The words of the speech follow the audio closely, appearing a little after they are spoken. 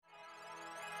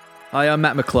Hi, I'm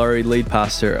Matt McClory, lead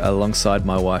pastor alongside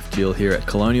my wife Jill here at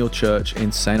Colonial Church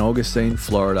in St. Augustine,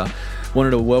 Florida. Wanted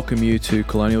to welcome you to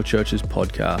Colonial Church's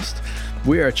podcast.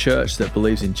 We are a church that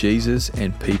believes in Jesus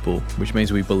and people, which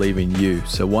means we believe in you.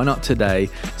 So why not today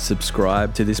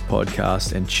subscribe to this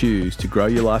podcast and choose to grow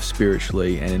your life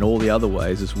spiritually and in all the other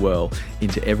ways as well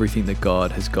into everything that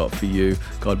God has got for you.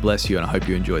 God bless you, and I hope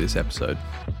you enjoy this episode.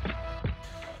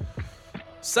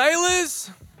 Sailors,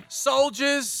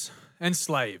 soldiers, and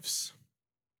slaves.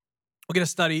 We're going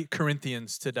to study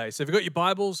Corinthians today. So if you've got your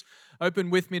Bibles, open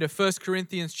with me to 1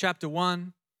 Corinthians chapter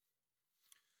 1.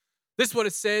 This is what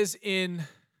it says in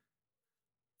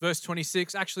verse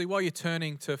 26. Actually, while you're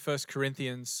turning to 1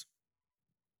 Corinthians,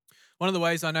 one of the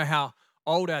ways I know how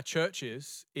old our church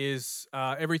is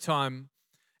every time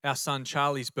our son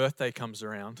Charlie's birthday comes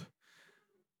around.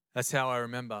 That's how I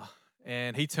remember.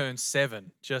 And he turned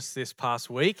 7 just this past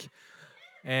week.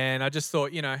 And I just thought,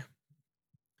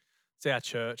 it's our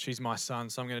church. He's my son,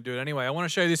 so I'm going to do it anyway. I want to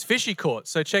show you this fish he caught.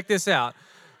 So check this out.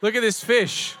 Look at this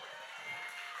fish.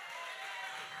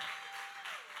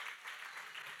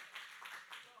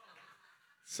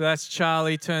 So that's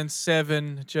Charlie, turned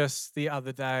 7 just the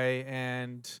other day,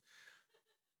 and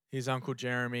his uncle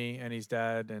Jeremy and his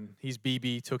dad and his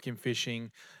BB took him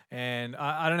fishing. And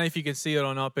I don't know if you can see it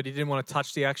or not, but he didn't want to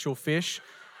touch the actual fish.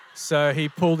 So he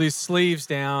pulled his sleeves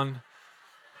down.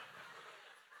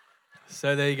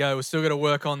 So there you go. We're still got to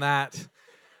work on that.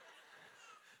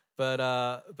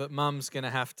 But Mum's going to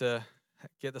have to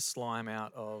get the slime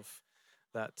out of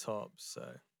that top. So,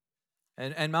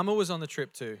 and Mama was on the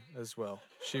trip too as well.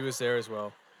 She was there as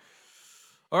well.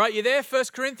 All right, you there? 1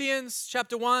 Corinthians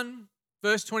chapter 1,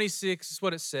 verse 26 is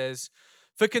what it says.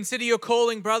 For consider your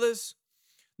calling, brothers.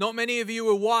 Not many of you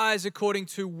were wise according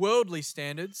to worldly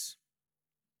standards.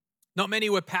 Not many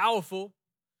were powerful.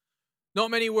 Not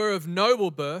many were of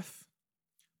noble birth.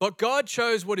 But God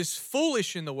chose what is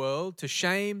foolish in the world to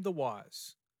shame the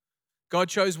wise. God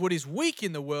chose what is weak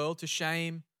in the world to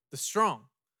shame the strong.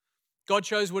 God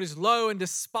chose what is low and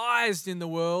despised in the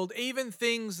world, even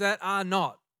things that are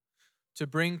not, to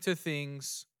bring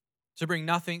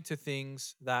nothing to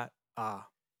things that are.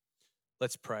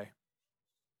 Let's pray.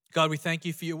 God, we thank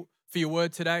you for your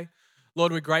word today.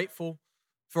 Lord, we're grateful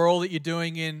for all that you're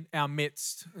doing in our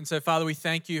midst. And so, Father, we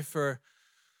thank you for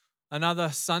another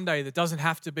Sunday that doesn't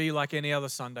have to be like any other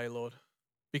Sunday, Lord,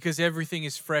 because everything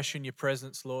is fresh in your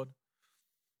presence, Lord.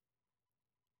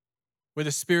 Where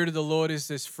the Spirit of the Lord is,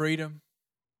 there's freedom.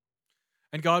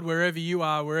 And God, wherever you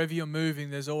are, wherever you're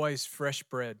moving, there's always fresh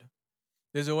bread.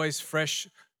 There's always fresh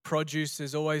produce.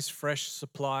 There's always fresh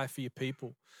supply for your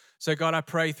people. So God, I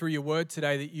pray through your word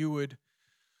today that you would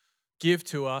give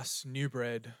to us new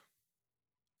bread.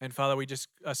 And Father, we just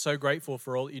are so grateful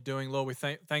for all that you're doing. Lord,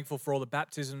 we're thankful for all the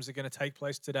baptisms that are going to take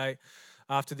place today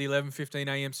after the 11:15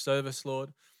 a.m. service,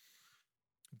 Lord.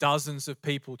 Dozens of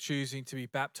people choosing to be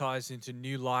baptized into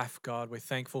new life, God. We're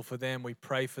thankful for them. We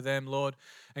pray for them, Lord.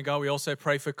 And God, we also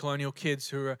pray for Colonial kids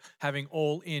who are having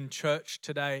all-in church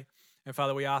today. And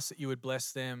Father, we ask that you would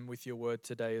bless them with your word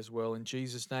today as well. In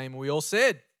Jesus' name, we all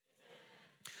said.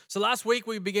 So last week,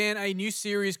 we began a new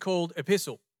series called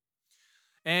Epistle.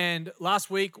 And last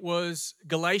week was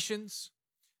Galatians.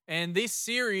 And this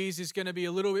series is going to be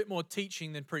a little bit more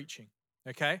teaching than preaching,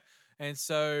 okay? And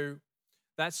so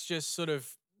that's just sort of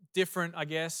different, I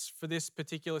guess, for this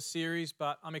particular series,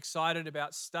 but I'm excited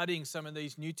about studying some of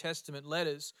these New Testament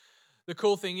letters. The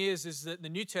cool thing is that the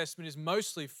New Testament is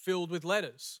mostly filled with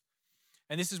letters.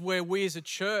 And this is where we as a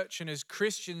church and as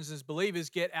Christians, as believers,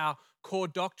 get our core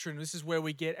doctrine. This is where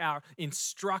we get our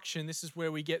instruction. This is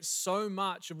where we get so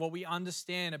much of what we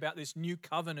understand about this new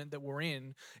covenant that we're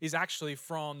in is actually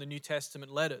from the New Testament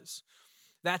letters.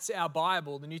 That's our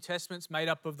Bible. The New Testament's made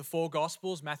up of the 4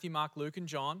 Gospels, Matthew, Mark, Luke, and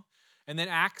John, and then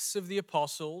Acts of the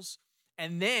Apostles,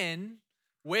 and then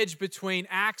wedged between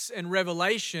Acts and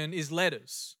Revelation is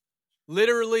letters.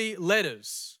 Literally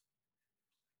letters.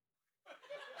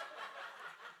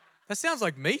 That sounds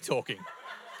like me talking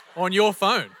on your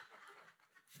phone.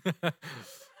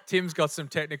 Tim's got some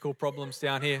technical problems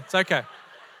down here. It's okay.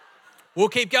 We'll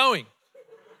keep going.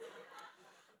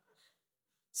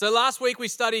 So last week we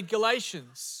studied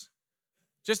Galatians.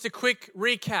 Just a quick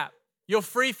recap. You're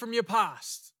free from your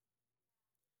past.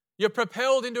 You're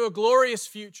propelled into a glorious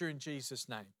future in Jesus'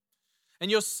 name.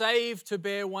 And you're saved to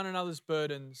bear one another's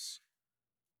burdens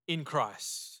in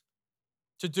Christ,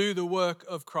 to do the work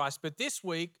of Christ. But this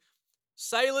week,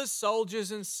 sailors,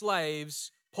 soldiers, and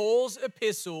slaves, Paul's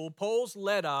epistle, Paul's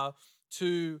letter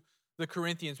to the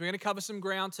Corinthians. We're going to cover some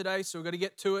ground today, so we're going to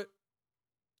get to it.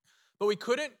 But we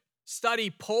couldn't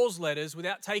study Paul's letters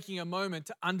without taking a moment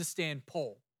to understand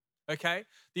Paul. okay?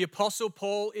 The Apostle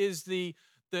Paul is the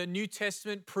New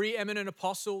Testament preeminent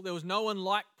apostle. There was no one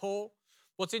like Paul.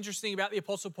 What's interesting about the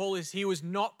Apostle Paul is he was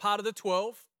not part of the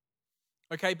 12,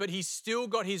 okay, but he still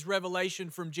got his revelation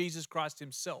from Jesus Christ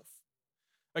himself.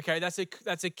 Okay, that's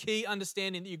a key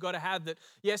understanding that you've got to have, that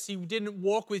yes, he didn't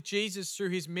walk with Jesus through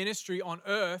his ministry on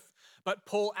earth, but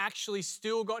Paul actually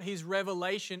still got his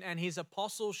revelation and his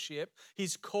apostleship,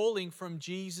 his calling from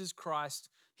Jesus Christ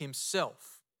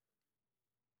himself.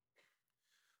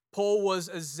 Paul was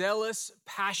a zealous,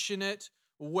 passionate,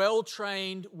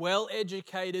 well-trained,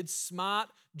 well-educated, smart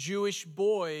Jewish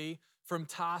boy from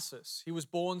Tarsus. He was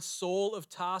born Saul of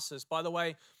Tarsus. By the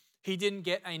way, he didn't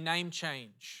get a name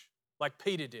change like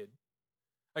Peter did.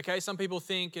 Okay, some people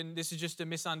think, and this is just a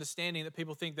misunderstanding, that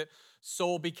people think that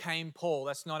Saul became Paul.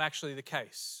 That's not actually the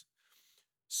case.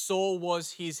 Saul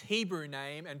was his Hebrew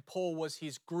name and Paul was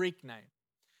his Greek name.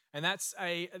 And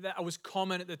that was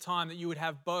common at the time, that you would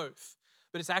have both.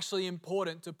 But it's actually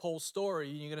important to Paul's story,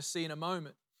 you're going to see in a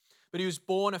moment. But he was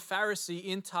born a Pharisee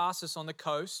in Tarsus on the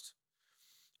coast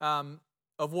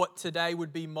of what today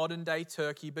would be modern-day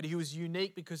Turkey, but he was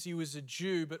unique because he was a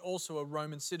Jew, but also a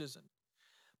Roman citizen.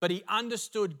 But he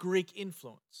understood Greek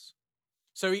influence.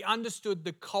 So he understood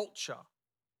the culture.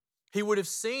 He would have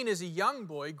seen as a young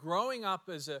boy, growing up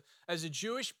as a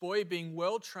Jewish boy, being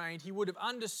well-trained, he would have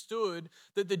understood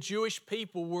that the Jewish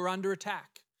people were under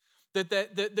attack, that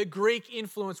the Greek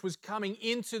influence was coming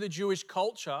into the Jewish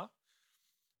culture.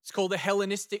 It's called the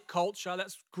Hellenistic culture,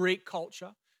 that's Greek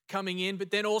culture coming in,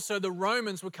 but then also the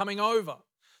Romans were coming over.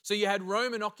 So you had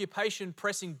Roman occupation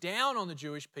pressing down on the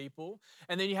Jewish people,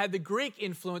 and then you had the Greek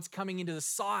influence coming into the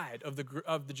side of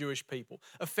the Jewish people,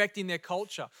 affecting their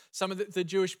culture. Some of the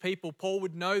Jewish people, Paul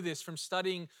would know this from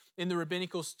studying in the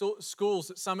rabbinical schools,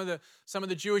 that some of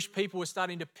the Jewish people were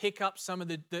starting to pick up some of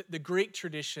the Greek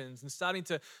traditions and starting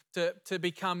to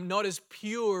become not as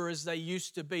pure as they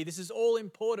used to be. This is all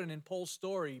important in Paul's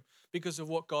story because of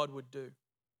what God would do.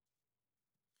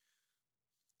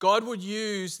 God would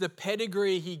use the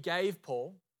pedigree he gave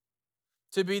Paul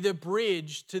to be the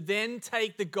bridge to then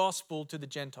take the gospel to the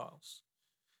Gentiles.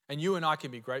 And you and I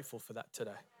can be grateful for that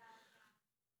today.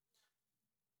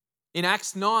 In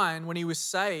Acts 9, when he was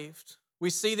saved,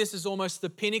 we see this as almost the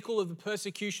pinnacle of the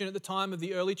persecution at the time of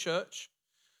the early church.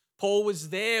 Paul was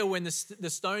there when the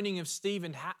stoning of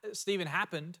Stephen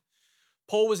happened.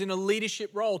 Paul was in a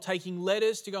leadership role, taking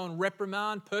letters to go and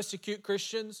reprimand, persecute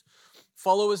Christians,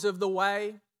 followers of the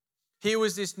way. He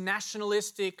was this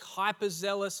nationalistic,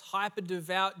 hyper-zealous,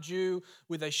 hyper-devout Jew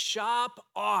with a sharp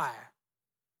eye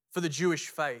for the Jewish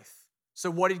faith.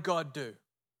 So what did God do?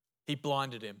 He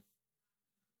blinded him.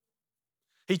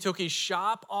 He took his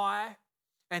sharp eye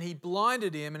and he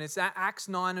blinded him. And it's at Acts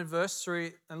 9 and verse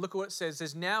 3. And look at what it says. It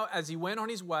says, now as he went on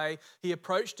his way, he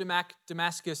approached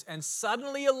Damascus, and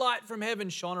suddenly a light from heaven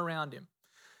shone around him.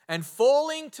 And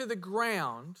falling to the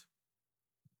ground,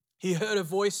 he heard a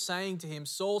voice saying to him,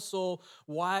 Saul, Saul,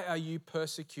 why are you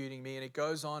persecuting me? And it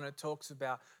goes on and it talks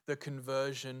about the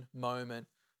conversion moment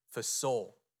for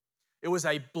Saul. It was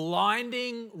a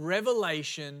blinding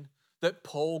revelation that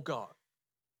Paul got.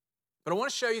 But I want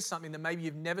to show you something that maybe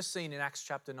you've never seen in Acts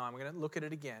chapter 9. We're going to look at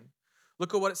it again.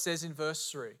 Look at what it says in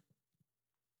verse 3.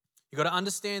 You've got to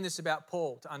understand this about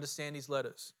Paul to understand his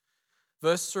letters.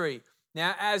 Verse 3,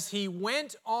 now as he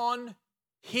went on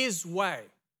his way,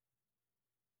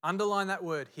 underline that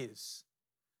word, his.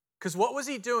 Because what was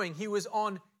he doing? He was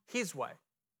on his way.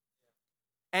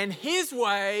 And his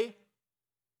way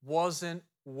wasn't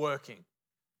working.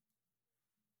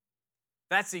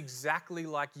 That's exactly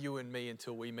like you and me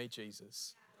until we meet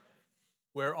Jesus.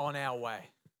 We're on our way.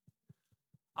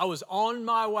 I was on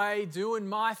my way, doing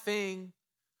my thing,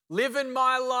 living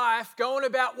my life, going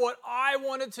about what I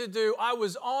wanted to do. I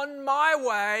was on my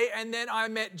way, and then I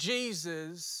met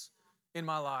Jesus in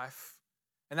my life.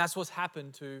 And that's what's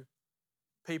happened to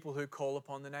people who call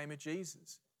upon the name of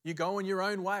Jesus. You go in your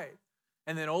own way,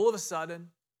 and then all of a sudden,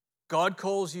 God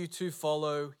calls you to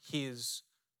follow his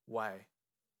way,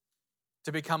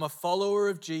 to become a follower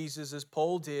of Jesus as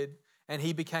Paul did, and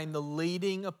he became the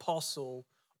leading apostle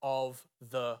of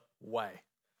the way.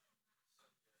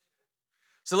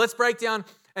 So let's break down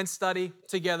and study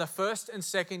together 1st and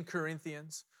 2nd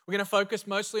Corinthians. We're going to focus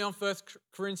mostly on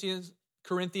 1st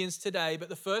Corinthians today, but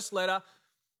the first letter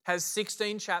has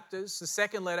 16 chapters. The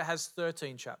second letter has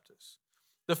 13 chapters.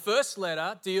 The first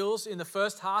letter deals in the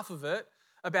first half of it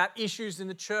about issues in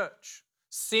the church,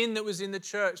 sin that was in the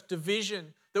church,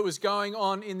 division that was going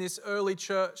on in this early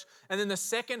church. And then the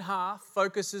second half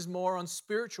focuses more on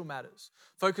spiritual matters,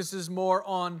 focuses more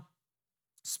on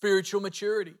spiritual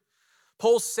maturity.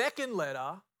 Paul's second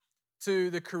letter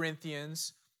to the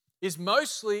Corinthians is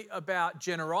mostly about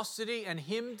generosity and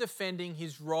him defending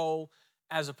his role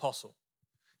as apostle,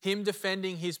 him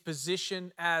defending his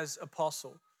position as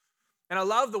apostle. And I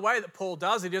love the way that Paul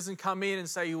does it. He doesn't come in and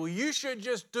say, well, you should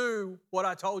just do what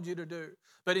I told you to do.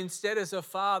 But instead, as a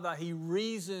father, he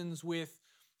reasons with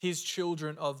his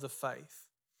children of the faith.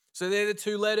 So they're the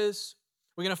two letters.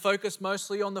 We're going to focus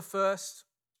mostly on the first.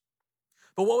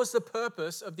 But what was the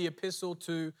purpose of the epistle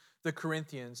to the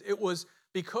Corinthians? It was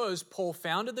because Paul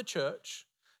founded the church.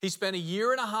 He spent 1.5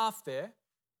 years there.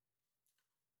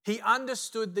 He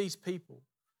understood these people.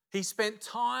 He spent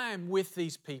time with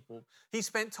these people. He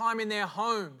spent time in their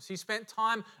homes. He spent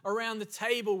time around the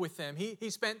table with them. He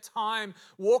spent time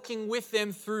walking with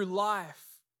them through life.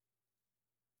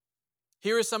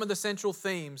 Here are some of the central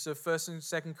themes of 1 and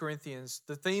 2 Corinthians.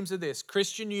 The themes are this: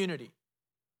 Christian unity,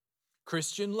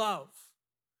 Christian love,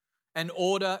 and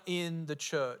order in the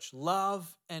church.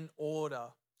 Love and order.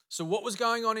 So what was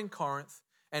going on in Corinth,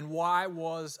 and why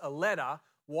was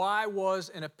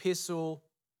an epistle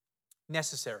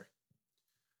necessary?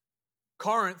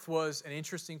 Corinth was an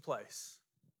interesting place.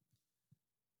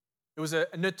 It was a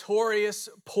notorious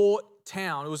port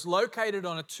town. It was located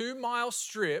on a 2-mile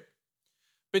strip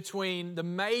between the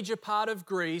major part of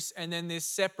Greece and then this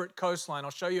separate coastline.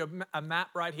 I'll show you a map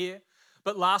right here.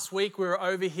 But last week we were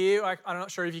over here. I'm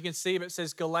not sure if you can see, but it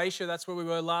says Galatia. That's where we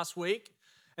were last week.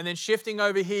 And then shifting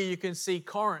over here, you can see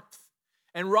Corinth.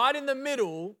 And right in the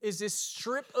middle is this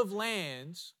strip of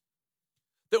land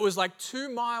that was like 2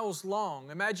 miles long.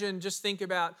 Imagine, just think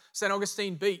about St.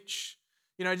 Augustine Beach.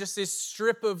 You know, just this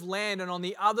strip of land, and on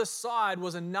the other side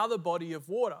was another body of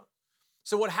water.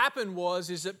 So what happened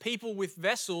is that people with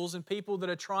vessels and people that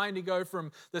are trying to go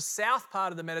from the south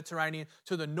part of the Mediterranean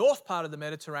to the north part of the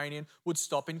Mediterranean would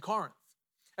stop in Corinth.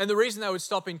 And the reason they would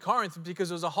stop in Corinth is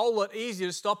because it was a whole lot easier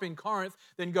to stop in Corinth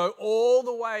than go all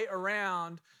the way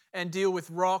around and deal with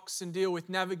rocks and deal with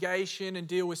navigation and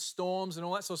deal with storms and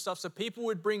all that sort of stuff. So people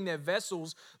would bring their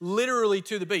vessels literally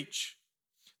to the beach.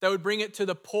 They would bring it to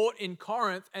the port in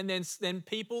Corinth, and then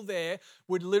people there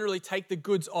would literally take the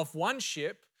goods off one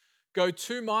ship, go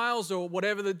 2 miles or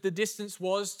whatever the distance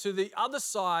was to the other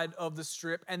side of the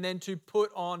strip, and then to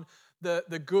put on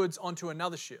the goods onto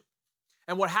another ship.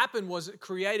 And what happened was it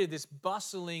created this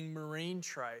bustling marine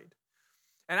trade.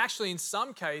 And actually, in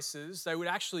some cases, they would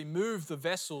actually move the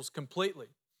vessels completely.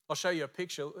 I'll show you a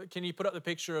picture. Can you put up the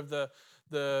picture of the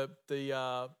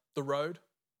road?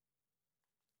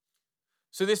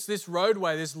 So this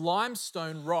roadway, this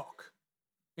limestone rock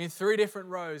in 3 different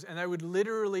rows, and they would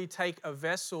literally take a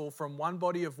vessel from one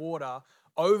body of water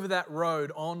over that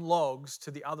road on logs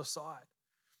to the other side.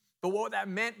 But what that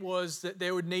meant was that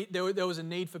there was a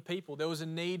need for people. There was a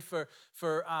need for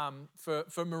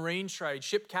marine trade.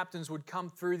 Ship captains would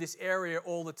come through this area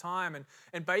all the time.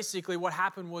 And basically what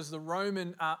happened was the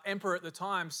Roman emperor at the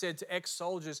time said to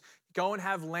ex-soldiers, go and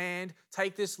have land,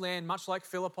 take this land, much like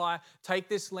Philippi, take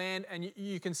this land and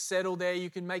you can settle there,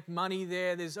 you can make money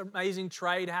there, there's amazing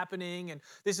trade happening, and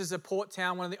this is a port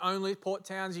town, one of the only port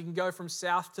towns you can go from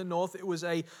south to north. It was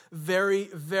a very,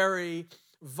 very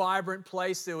vibrant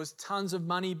place. There was tons of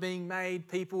money being made.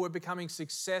 People were becoming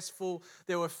successful.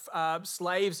 There were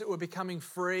slaves that were becoming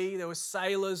free. There were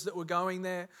sailors that were going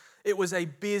there. It was a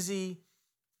busy,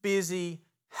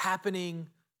 happening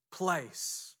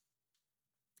place.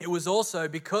 It was also,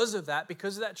 because of that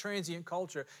transient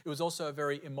culture, it was also a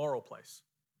very immoral place.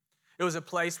 It was a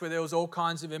place where there was all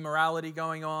kinds of immorality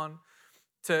going on.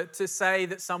 To say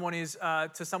that someone is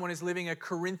living a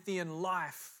Corinthian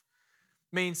life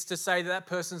means to say that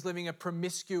person's living a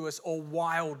promiscuous or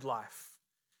wild life.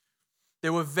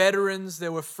 There were veterans,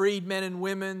 there were freed men and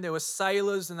women, there were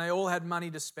sailors, and they all had money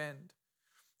to spend.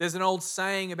 There's an old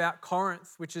saying about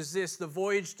Corinth, which is this: the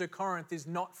voyage to Corinth is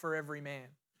not for every man.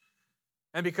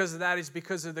 And because of that is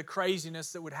because of the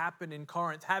craziness that would happen in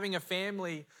Corinth. Having a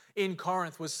family in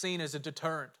Corinth was seen as a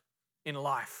deterrent in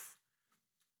life.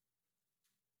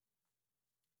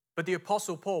 But the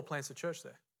Apostle Paul plants a church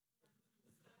there.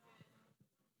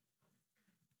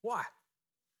 Why?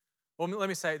 Well, let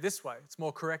me say it this way. It's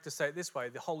more correct to say it this way.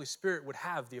 The Holy Spirit would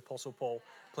have the Apostle Paul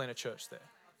plant a church there.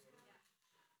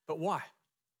 But why?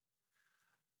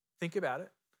 Think about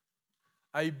it.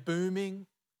 A booming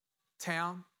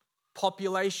town,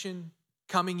 population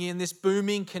coming in, this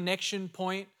booming connection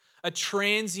point, a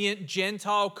transient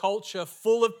Gentile culture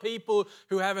full of people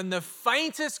who haven't the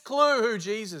faintest clue who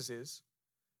Jesus is.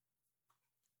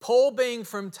 Paul, being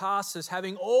from Tarsus,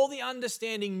 having all the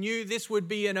understanding, knew this would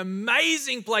be an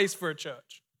amazing place for a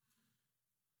church.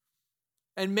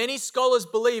 And many scholars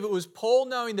believe it was Paul,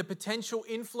 knowing the potential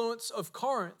influence of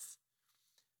Corinth,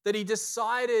 that he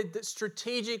decided that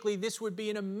strategically this would be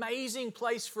an amazing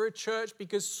place for a church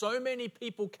because so many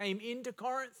people came into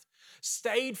Corinth,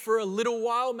 stayed for a little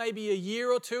while, maybe a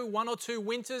year or two, 1 or 2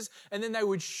 winters, and then they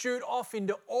would shoot off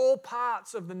into all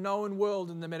parts of the known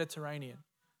world in the Mediterranean.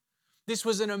 This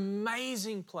was an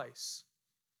amazing place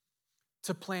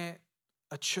to plant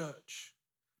a church.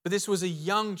 But this was a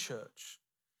young church.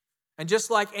 And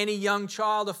just like any young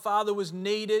child, a father was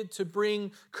needed to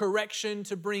bring correction,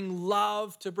 to bring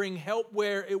love, to bring help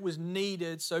where it was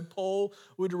needed. So Paul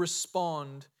would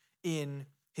respond in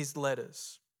his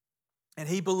letters. And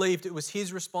he believed it was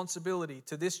his responsibility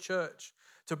to this church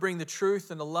to bring the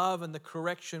truth and the love and the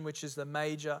correction, which is the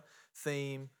major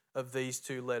theme of these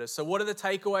 2 letters. So what are the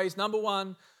takeaways? Number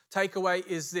 1 takeaway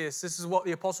is this. This is what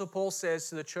the Apostle Paul says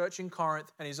to the church in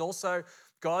Corinth, and he's also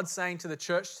God saying to the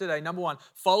church today, number 1,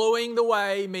 following the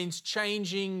way means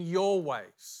changing your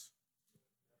ways.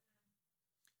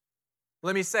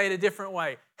 Let me say it a different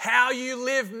way. How you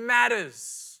live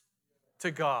matters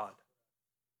to God.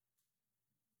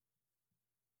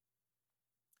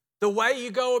 The way you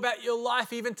go about your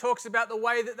life even talks about the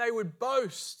way that they would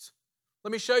boast.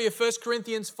 Let me show you 1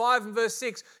 Corinthians 5 and verse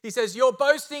 6. He says, your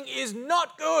boasting is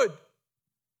not good.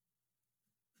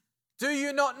 Do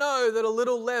you not know that a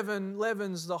little leaven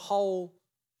leavens the whole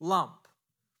lump?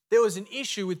 There was an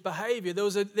issue with behavior. There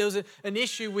was an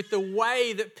issue with the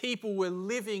way that people were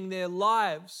living their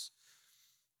lives.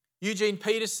 Eugene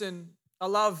Peterson, I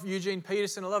love Eugene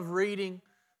Peterson. I love reading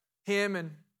him.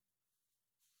 And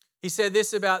he said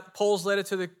this about Paul's letter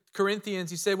to the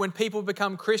Corinthians. He said, when people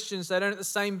become Christians, they don't at the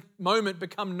same moment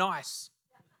become nice.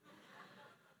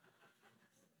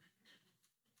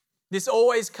 This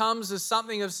always comes as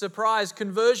something of surprise.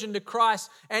 Conversion to Christ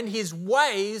and his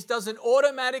ways doesn't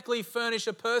automatically furnish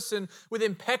a person with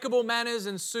impeccable manners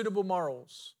and suitable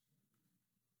morals.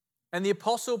 And the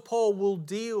Apostle Paul will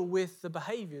deal with the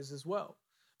behaviors as well.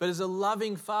 But as a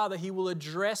loving father, he will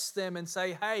address them and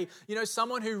say, hey, you know,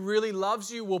 someone who really loves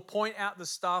you will point out the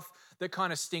stuff that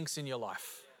kind of stinks in your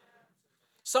life.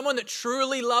 Someone that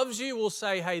truly loves you will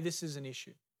say, hey, this is an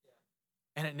issue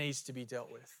and it needs to be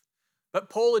dealt with. But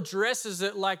Paul addresses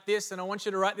it like this, and I want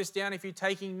you to write this down if you're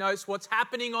taking notes. What's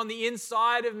happening on the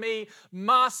inside of me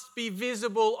must be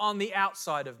visible on the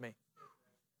outside of me.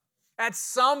 At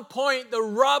some point, the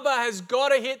rubber has got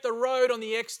to hit the road on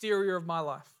the exterior of my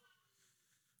life.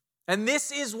 And this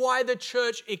is why the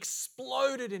church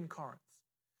exploded in Corinth.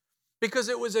 Because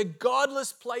it was a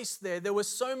godless place there. There were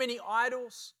so many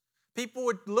idols. People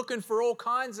were looking for all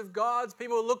kinds of gods.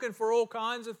 People were looking for all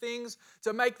kinds of things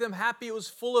to make them happy. It was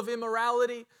full of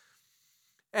immorality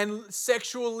and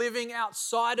sexual living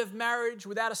outside of marriage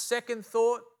without a second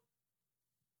thought.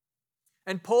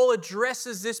 And Paul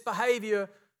addresses this behavior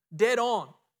dead on.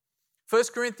 1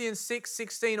 Corinthians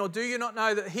 6:16, or do you not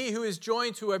know that he who is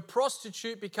joined to a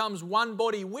prostitute becomes one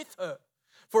body with her?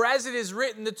 For as it is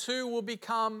written, the 2 will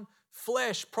become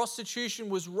flesh. Prostitution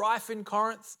was rife in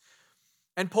Corinth.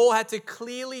 And Paul had to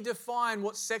clearly define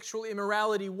what sexual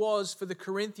immorality was for the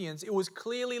Corinthians. It was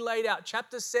clearly laid out.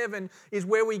 Chapter 7 is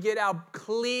where we get our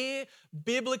clear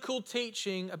biblical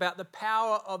teaching about the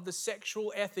power of the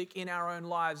sexual ethic in our own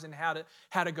lives and how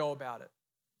to go about it.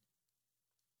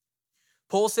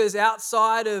 Paul says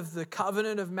outside of the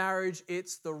covenant of marriage,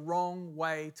 it's the wrong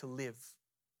way to live.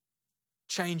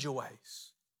 Change your ways.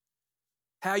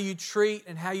 How you treat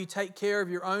and how you take care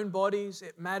of your own bodies,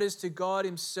 it matters to God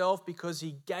himself because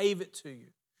he gave it to you.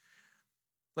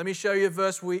 Let me show you a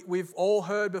verse we've all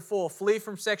heard before. Flee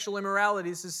from sexual immorality.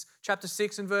 This is chapter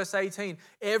 6 and verse 18.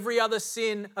 Every other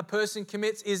sin a person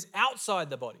commits is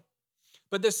outside the body,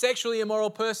 but the sexually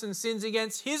immoral person sins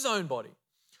against his own body.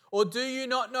 Or do you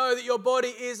not know that your body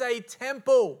is a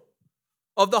temple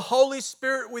of the Holy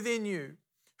Spirit within you,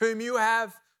 whom you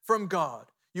have from God?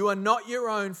 You are not your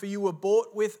own, for you were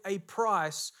bought with a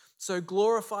price, so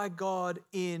glorify God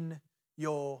in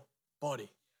your body.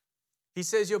 He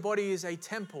says your body is a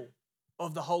temple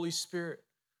of the Holy Spirit.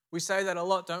 We say that a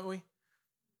lot, don't we?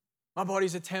 My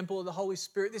body's a temple of the Holy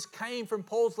Spirit. This came from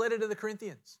Paul's letter to the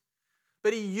Corinthians.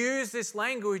 But he used this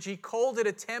language. He called it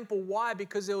a temple. Why?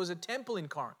 Because there was a temple in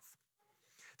Corinth.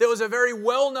 There was a very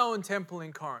well-known temple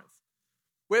in Corinth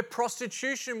where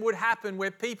prostitution would happen, where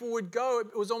people would go.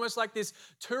 It was almost like this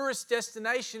tourist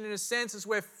destination in a sense. It's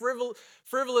where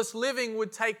frivolous living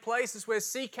would take place. It's where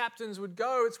sea captains would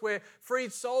go. It's where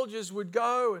freed soldiers would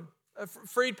go, and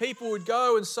freed people would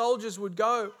go, and soldiers would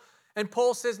go. And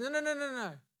Paul says,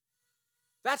 no.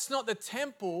 That's not the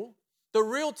temple. The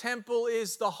real temple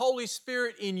is the Holy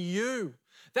Spirit in you.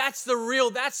 That's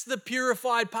the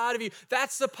purified part of you.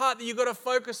 That's the part that you've got to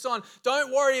focus on.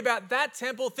 Don't worry about that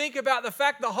temple. Think about the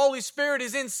fact the Holy Spirit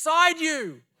is inside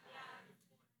you.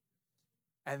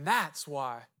 And that's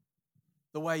why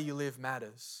the way you live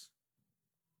matters.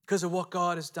 Because of what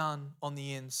God has done on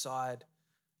the inside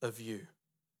of you.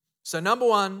 So number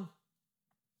one,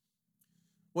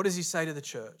 what does he say to the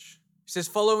church? He says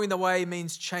following the way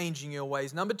means changing your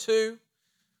ways. Number two,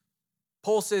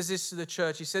 Paul says this to the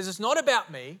church. He says, it's not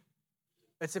about me,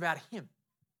 it's about him.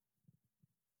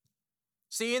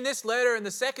 See, in this letter, in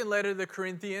the second letter to the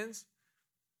Corinthians,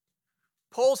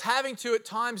 Paul's having to at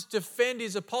times defend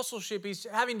his apostleship. He's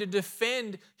having to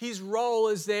defend his role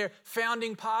as their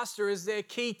founding pastor, as their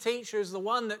key teacher, as the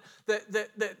one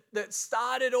that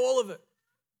started all of it.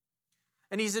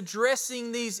 And he's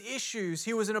addressing these issues.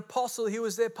 He was an apostle. He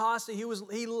was their pastor.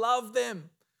 He loved them.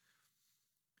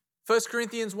 1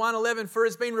 Corinthians 1:11, for it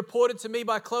has been reported to me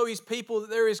by Chloe's people that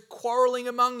there is quarreling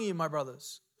among you, my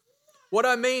brothers. What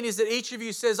I mean is that each of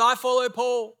you says, I follow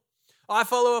Paul, I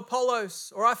follow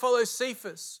Apollos, or I follow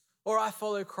Cephas, or I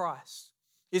follow Christ.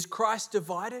 Is Christ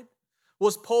divided?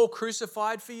 Was Paul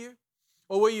crucified for you?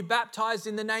 Or were you baptized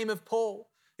in the name of Paul?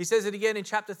 He says it again in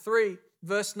chapter 3,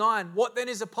 verse 9. What then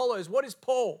is Apollos? What is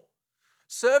Paul?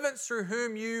 Servants through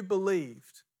whom you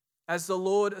believed, as the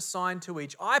Lord assigned to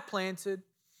each. I planted,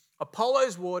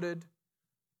 Apollos watered,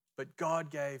 but God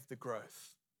gave the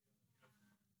growth.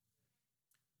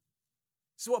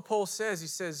 This is what Paul says. He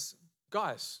says,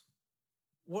 guys,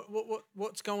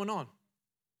 what's going on?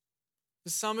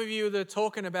 There's some of you that are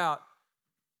talking about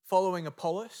following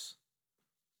Apollos.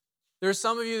 There are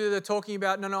some of you that are talking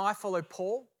about, no, I follow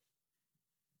Paul.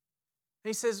 And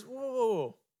he says,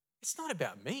 whoa, it's not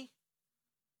about me.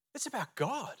 It's about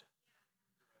God.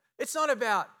 It's not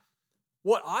about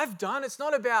what I've done. It's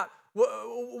not about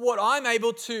what I'm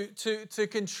able to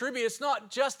contribute. It's not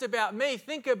just about me.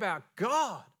 Think about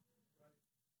God.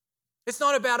 It's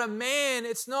not about a man.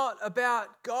 It's not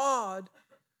about God.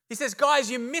 He says,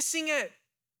 guys, you're missing it.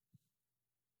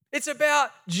 It's about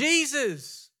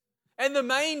Jesus. And the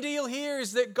main deal here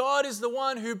is that God is the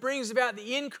one who brings about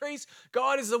the increase.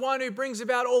 God is the one who brings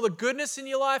about all the goodness in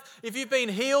your life. If you've been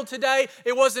healed today,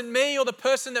 it wasn't me or the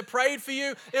person that prayed for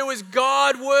you. It was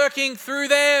God working through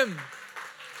them.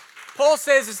 Paul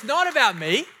says it's not about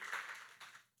me.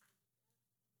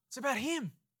 It's about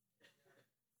him.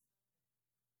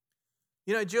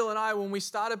 You know, Jill and I, when we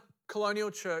started Colonial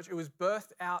Church, it was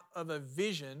birthed out of a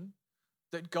vision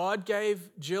that God gave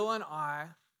Jill and I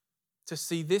to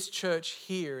see this church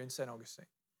here in St. Augustine.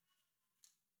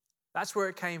 That's where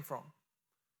it came from.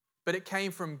 But it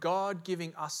came from God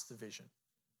giving us the vision.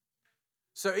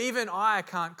 So even I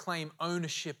can't claim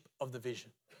ownership of the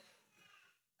vision.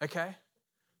 Okay?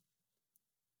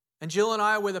 And Jill and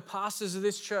I were the pastors of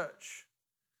this church.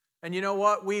 And you know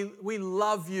what? We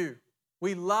love you.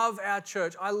 We love our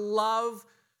church. I love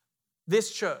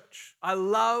this church. I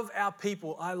love our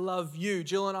people. I love you.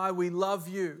 Jill and I, we love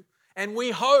you. And we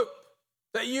hope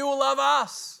that you will love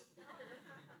us.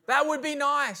 That would be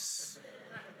nice.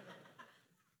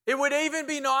 It would even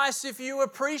be nice if you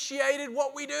appreciated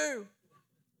what we do.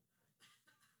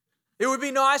 It would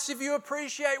be nice if you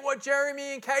appreciate what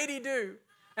Jeremy and Katie do,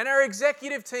 and our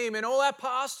executive team and all our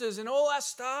pastors and all our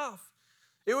staff.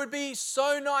 It would be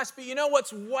so nice. But you know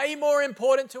what's way more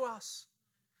important to us?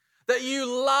 That you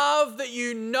love, that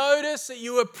you notice, that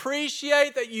you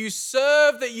appreciate, that you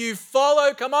serve, that you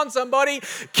follow. Come on, somebody.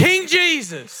 King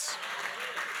Jesus.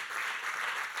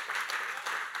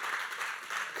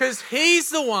 Because he's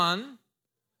the one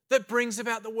that brings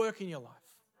about the work in your life.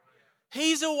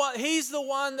 He's the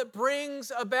one that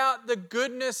brings about the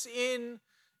goodness in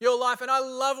your life. And I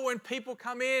love it when people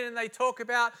come in and they talk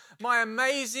about my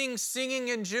amazing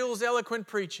singing and Jill's eloquent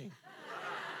preaching.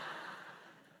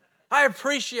 I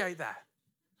appreciate that.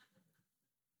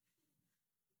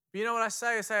 But you know what I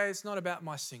say? I say it's not about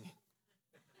my singing.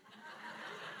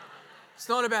 It's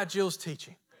not about Jill's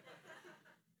teaching.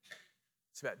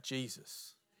 It's about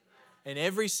Jesus. And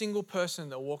every single person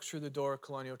that walks through the door of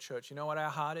Colonial Church, you know what our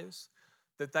heart is?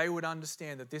 That they would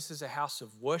understand that this is a house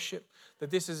of worship, that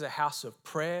this is a house of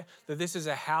prayer, that this is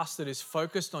a house that is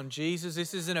focused on Jesus.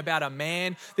 This isn't about a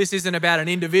man. This isn't about an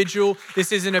individual.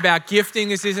 This isn't about gifting.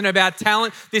 This isn't about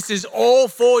talent. This is all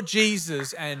for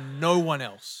Jesus and no one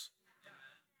else.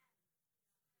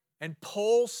 And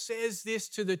Paul says this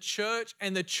to the church,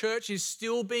 and the church is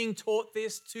still being taught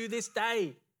this to this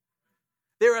day.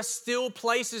 There are still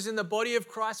places in the body of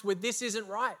Christ where this isn't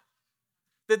right.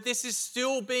 That this is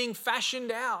still being fashioned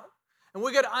out. And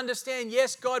we've got to understand,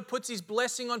 yes, God puts his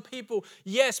blessing on people.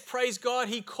 Yes, praise God,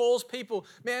 he calls people.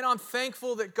 Man, I'm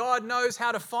thankful that God knows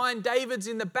how to find Davids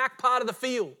in the back part of the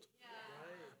field.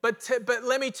 But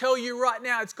let me tell you right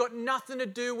now, it's got nothing to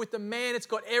do with the man. It's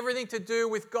got everything to do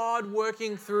with God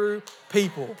working through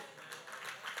people.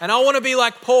 And I want to be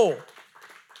like Paul.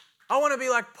 I want to be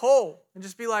like Paul and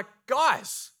just be like,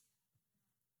 guys,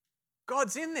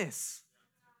 God's in this.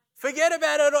 Forget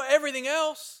about it or everything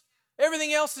else.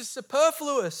 Everything else is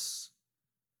superfluous.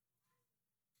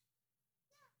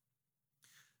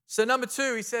 So number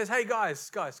 2, he says, hey guys,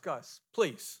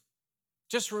 please,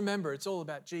 just remember it's all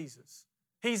about Jesus.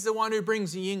 He's the one who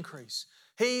brings the increase.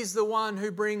 He's the one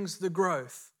who brings the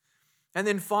growth. And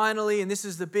then finally, and this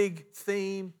is the big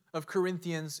theme of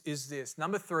Corinthians, is this.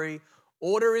 Number 3,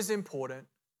 order is important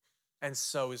and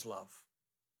so is love.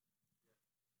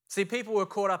 See, people were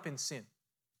caught up in sin.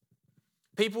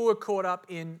 People were caught up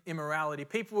in immorality.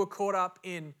 People were caught up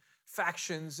in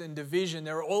factions and division.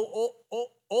 There are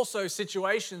also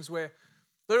situations where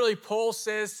literally Paul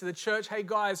says to the church, hey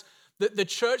guys, the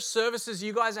church services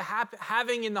you guys are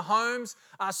having in the homes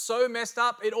are so messed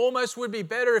up, it almost would be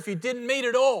better if you didn't meet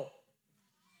at all.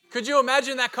 Could you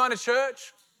imagine that kind of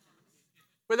church?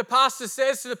 Where the pastor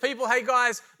says to the people, hey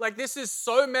guys, like this is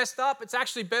so messed up, it's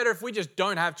actually better if we just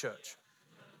don't have church.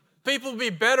 People would be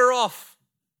better off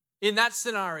in that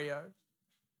scenario.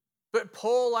 But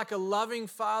Paul, like a loving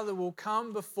father, will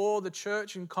come before the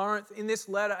church in Corinth in this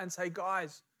letter and say,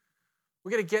 guys, we're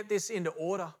going to get this into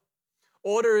order.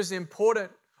 Order is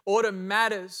important. Order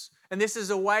matters. And this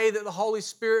is a way that the Holy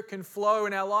Spirit can flow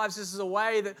in our lives. This is a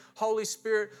way that Holy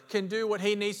Spirit can do what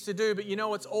he needs to do. But you know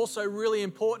what's also really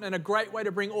important and a great way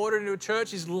to bring order into a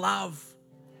church is love.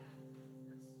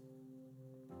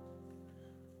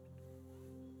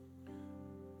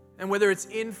 And whether it's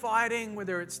infighting,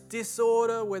 whether it's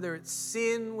disorder, whether it's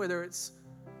sin, whether it's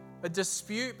a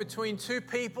dispute between two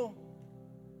people,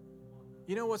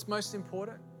 you know what's most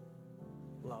important?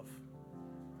 Love.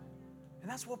 And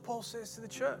that's what Paul says to the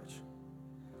church.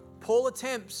 Paul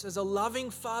attempts as a loving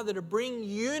father to bring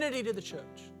unity to the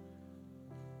church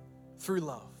through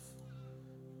love.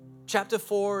 Chapter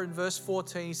 4 and verse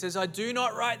 14, he says, I do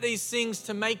not write these things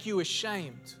to make you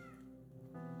ashamed,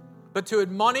 but to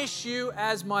admonish you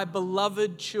as my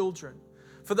beloved children.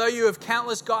 For though you have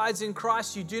countless guides in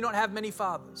Christ, you do not have many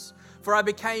fathers. For I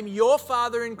became your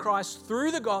father in Christ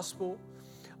through the gospel.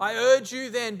 I urge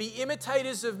you then, be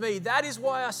imitators of me. That is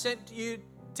why I sent you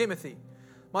Timothy,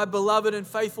 my beloved and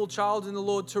faithful child in the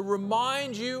Lord, to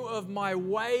remind you of my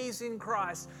ways in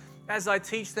Christ as I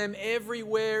teach them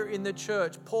everywhere in the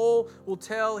church. Paul will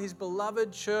tell his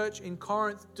beloved church in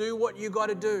Corinth, do what you got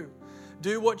to do.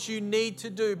 Do what you need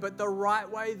to do, but the right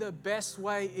way, the best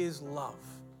way is love.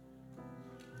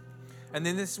 And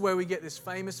then this is where we get this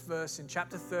famous verse in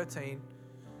chapter 13.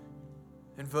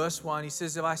 In verse 1, he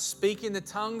says, if I speak in the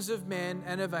tongues of men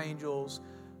and of angels,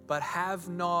 but have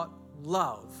not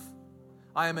love,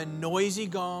 I am a noisy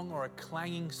gong or a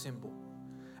clanging cymbal.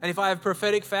 And if I have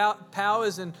prophetic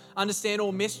powers and understand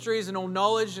all mysteries and all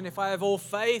knowledge, and if I have all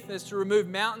faith as to remove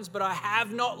mountains, but I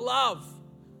have not love,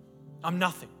 I'm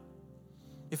nothing.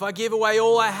 If I give away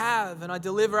all I have and I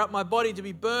deliver up my body to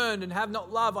be burned and have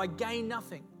not love, I gain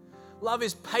nothing. Love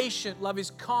is patient. Love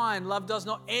is kind. Love does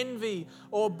not envy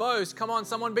or boast. Come on,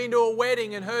 someone been to a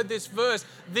wedding and heard this verse.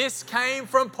 This came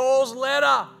from Paul's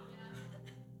letter.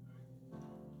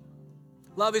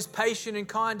 Love is patient and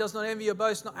kind, does not envy or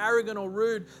boast, not arrogant or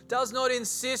rude, does not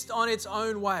insist on its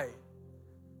own way,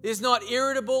 is not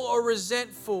irritable or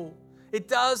resentful. It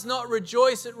does not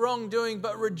rejoice at wrongdoing,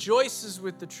 but rejoices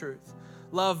with the truth.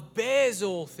 Love bears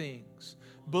all things,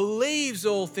 believes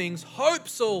all things,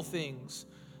 hopes all things,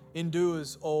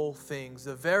 endures all things.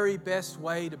 The very best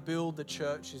way to build the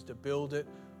church is to build it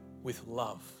with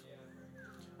love.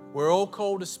 We're all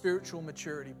called to spiritual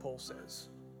maturity, Paul says,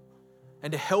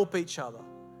 and to help each other.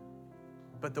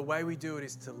 But the way we do it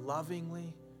is to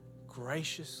lovingly,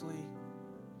 graciously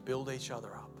build each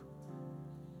other up.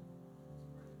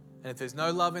 And if there's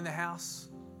no love in the house,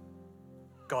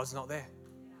 God's not there.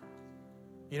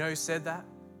 You know who said that?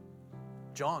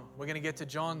 John. We're going to get to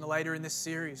John later in this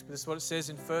series, but this is what it says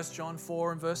in 1 John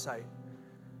 4 and verse 8. It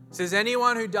says,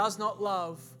 anyone who does not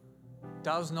love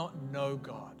does not know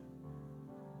God.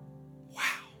 Wow.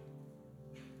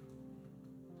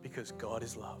 Because God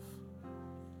is love.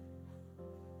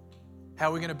 How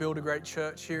are we going to build a great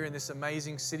church here in this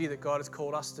amazing city that God has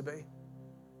called us to be?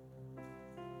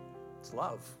 It's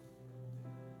love.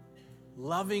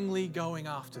 Lovingly going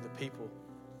after the people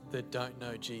that don't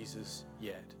know Jesus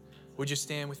yet. Would you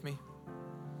stand with me?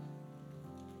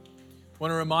 want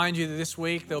to remind you that this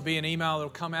week there'll be an email that'll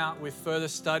come out with further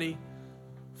study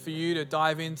for you to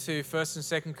dive into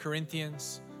 1st and 2nd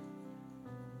Corinthians.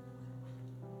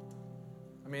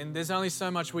 I mean, there's only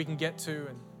so much we can get to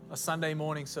in a Sunday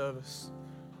morning service.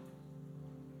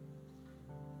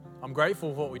 I'm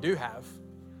grateful for what we do have,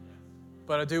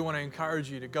 but I do want to encourage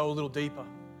you to go a little deeper.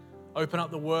 Open up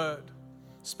the Word.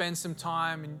 Spend some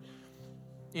time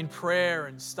in prayer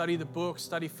and study the book.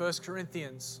 Study 1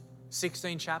 Corinthians,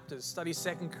 16 chapters. Study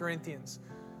 2 Corinthians,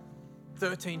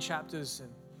 13 chapters.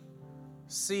 And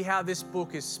see how this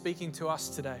book is speaking to us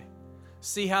today.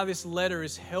 See how this letter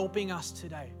is helping us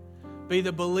today. Be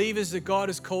the believers that God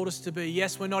has called us to be.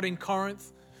 Yes, we're not in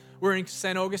Corinth. We're in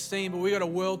St. Augustine, but we got a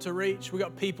world to reach. We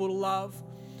got people to love.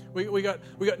 We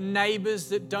got neighbors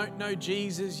that don't know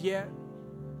Jesus yet.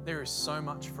 There is so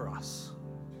much for us.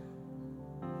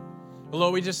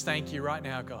 Lord, we just thank you right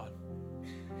now, God.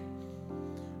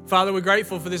 Father, we're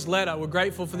grateful for this letter. We're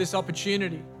grateful for this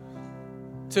opportunity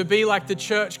to be like the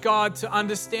church, God, to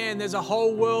understand there's a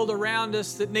whole world around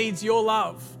us that needs your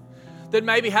love, that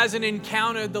maybe hasn't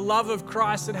encountered the love of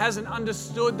Christ, that hasn't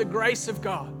understood the grace of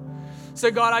God. So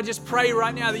God, I just pray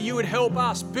right now that you would help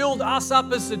us, build us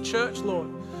up as a church, Lord,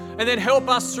 and then help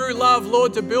us through love,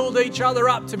 Lord, to build each other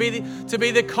up, to be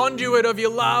the conduit of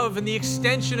your love and the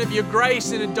extension of your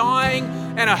grace in a dying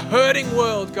and a hurting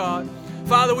world, God.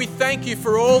 Father, we thank you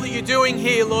for all that you're doing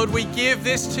here, Lord. We give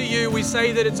this to you. We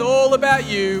say that it's all about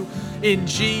you in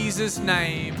Jesus'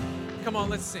 name. Come on,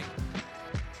 let's sing.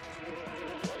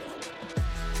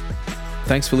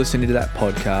 Thanks for listening to that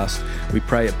podcast. We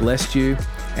pray it blessed you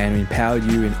and empowered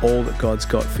you in all that God's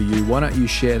got for you. Why don't you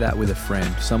share that with a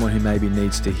friend, someone who maybe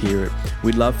needs to hear it?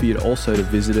 We'd love for you to also to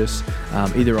visit us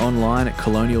either online at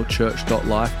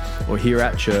colonialchurch.life or here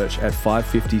at church at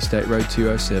 550 State Road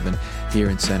 207 here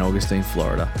in St. Augustine,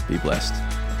 Florida. Be blessed.